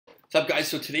What's up, guys?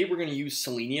 So today we're going to use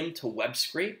Selenium to web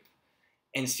scrape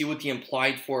and see what the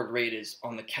implied forward rate is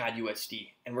on the CAD USD.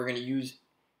 And we're going to use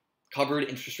covered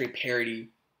interest rate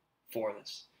parity for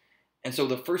this. And so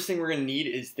the first thing we're going to need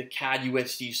is the CAD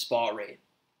USD spot rate.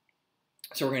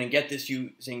 So we're going to get this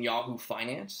using Yahoo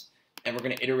Finance, and we're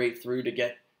going to iterate through to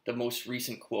get the most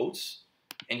recent quotes.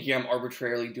 And here I'm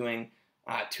arbitrarily doing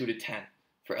 2 to 10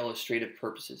 for illustrative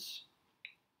purposes.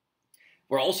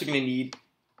 We're also going to need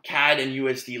CAD and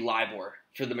USD LIBOR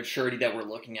for the maturity that we're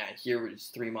looking at here, which is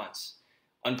 3 months.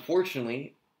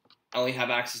 Unfortunately, I only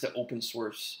have access to open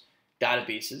source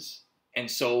databases, and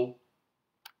so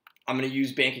I'm going to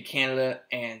use Bank of Canada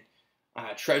and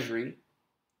Treasury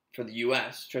for the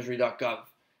US, treasury.gov,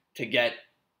 to get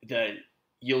the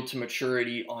yield to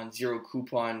maturity on zero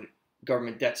coupon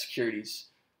government debt securities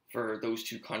for those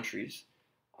two countries.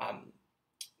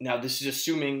 Now, this is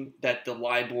assuming that the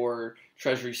LIBOR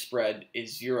Treasury spread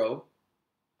is 0.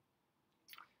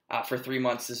 For 3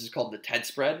 months, this is called the TED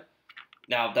spread.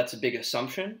 Now, that's a big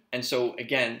assumption. And so,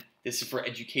 again, this is for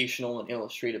educational and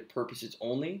illustrative purposes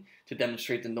only to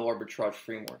demonstrate the no arbitrage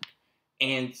framework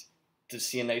and to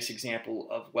see a nice example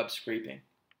of web scraping.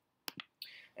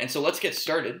 And so let's get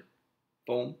started.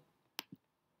 Boom.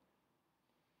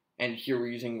 And here we're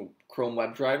using Chrome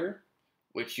WebDriver,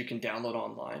 which you can download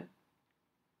online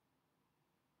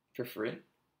for free.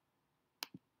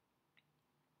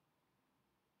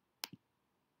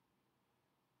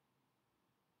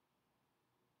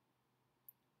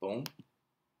 Boom.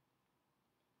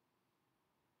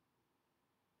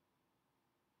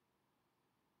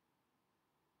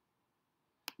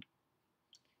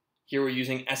 Here we're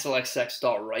using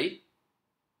slxx.write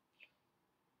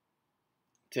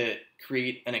to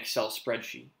create an Excel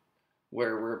spreadsheet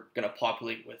where we're going to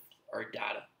populate with our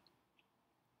data.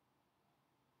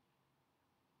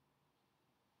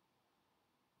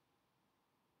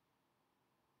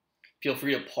 Feel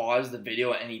free to pause the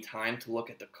video at any time to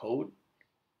look at the code.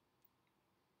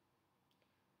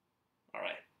 All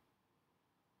right.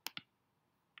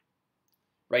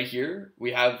 Right here,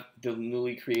 we have the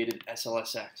newly created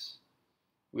SLSX.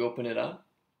 We open it up,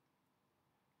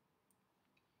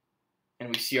 and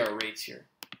we see our rates here.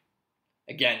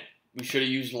 Again, we should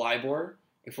have used LIBOR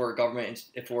if we're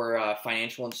a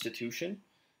financial institution.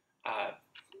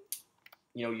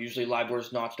 Usually LIBOR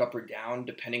is notched up or down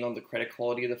depending on the credit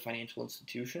quality of the financial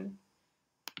institution.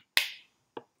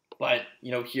 But,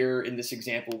 here in this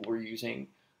example, we're using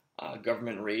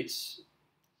government rates,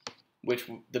 which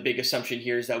the big assumption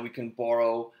here is that we can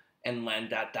borrow and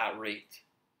lend at that rate.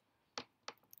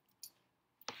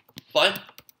 But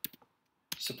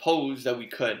suppose that we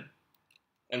could,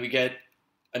 and we get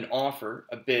an offer,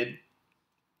 a bid,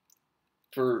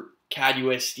 for CAD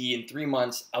USD in 3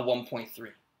 months at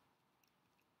 1.3.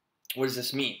 What does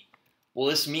this mean? Well,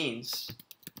 this means,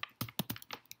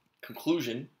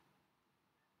 conclusion,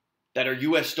 that our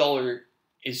US dollar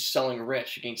is selling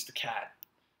rich against the CAD.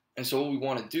 And so what we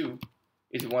want to do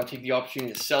is we want to take the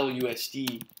opportunity to sell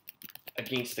USD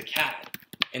against the CAD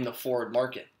in the forward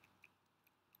market.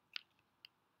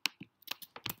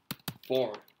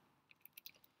 Forward.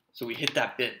 So we hit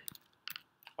that bid.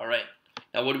 All right.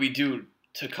 Now what do we do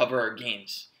to cover our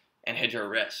gains and hedge our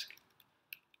risk?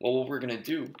 Well, what we're going to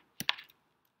do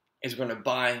is we're going to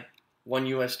buy $1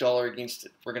 US against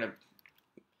it. We're going to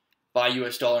buy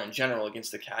US dollar in general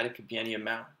against the CAD. It could be any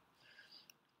amount,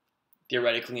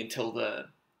 theoretically, until the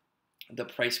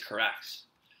price corrects.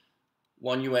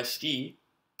 1 USD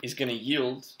is going to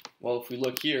yield, well, if we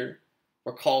look here,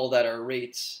 recall that our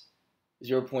rates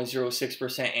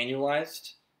 0.06%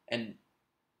 annualized and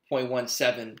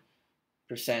 0.17%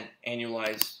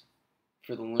 annualized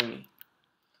for the loonie.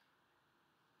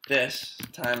 This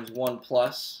times 1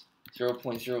 plus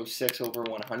 0.06 over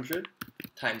 100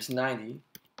 times 90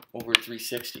 over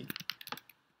 360.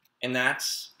 And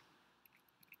that's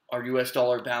our US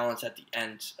dollar balance at the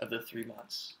end of the 3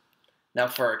 months. Now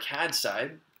for our CAD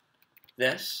side,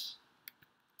 this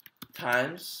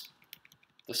times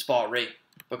the spot rate,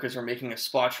 because we're making a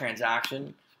spot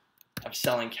transaction of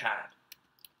selling CAD.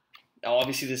 Now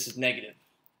obviously this is negative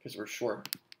because we're short.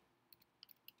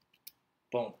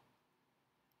 Boom.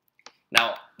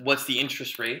 Now what's the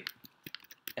interest rate?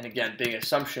 And again, big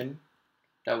assumption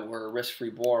that we're a risk-free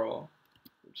borrower,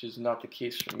 which is not the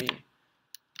case for me.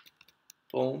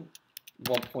 Boom,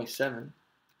 1.7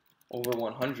 over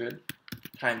 100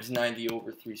 times 90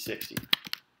 over 360.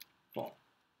 Boom.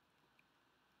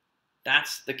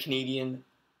 That's the Canadian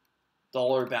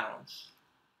dollar balance.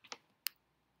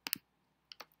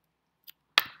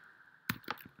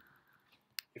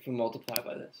 If we multiply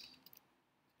by this.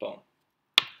 Boom.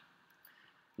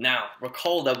 Now,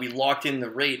 recall that we locked in the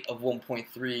rate of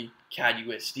 1.3 CAD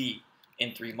USD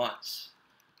in 3 months.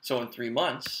 So in 3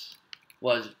 months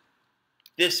was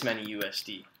this many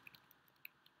USD,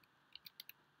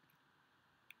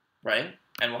 right?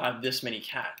 And we'll have this many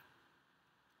CAD.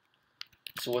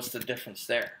 So what's the difference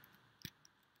there?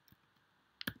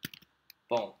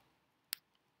 Boom.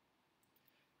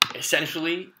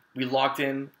 Essentially, we locked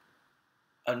in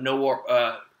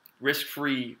a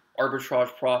risk-free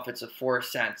arbitrage profits of 4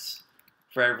 cents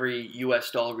for every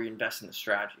US dollar we invest in the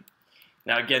strategy.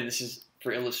 Now, again, this is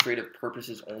for illustrative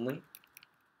purposes only.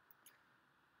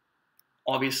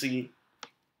 Obviously,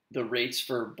 the rates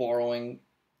for borrowing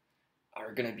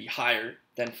are going to be higher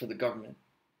than for the government,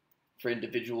 for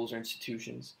individuals or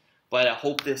institutions. But I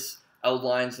hope this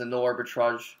outlines the no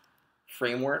arbitrage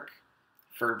framework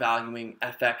for valuing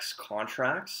FX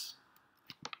contracts.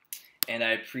 And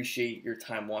I appreciate your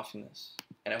time watching this.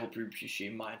 And I hope you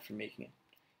appreciate mine for making it.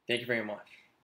 Thank you very much.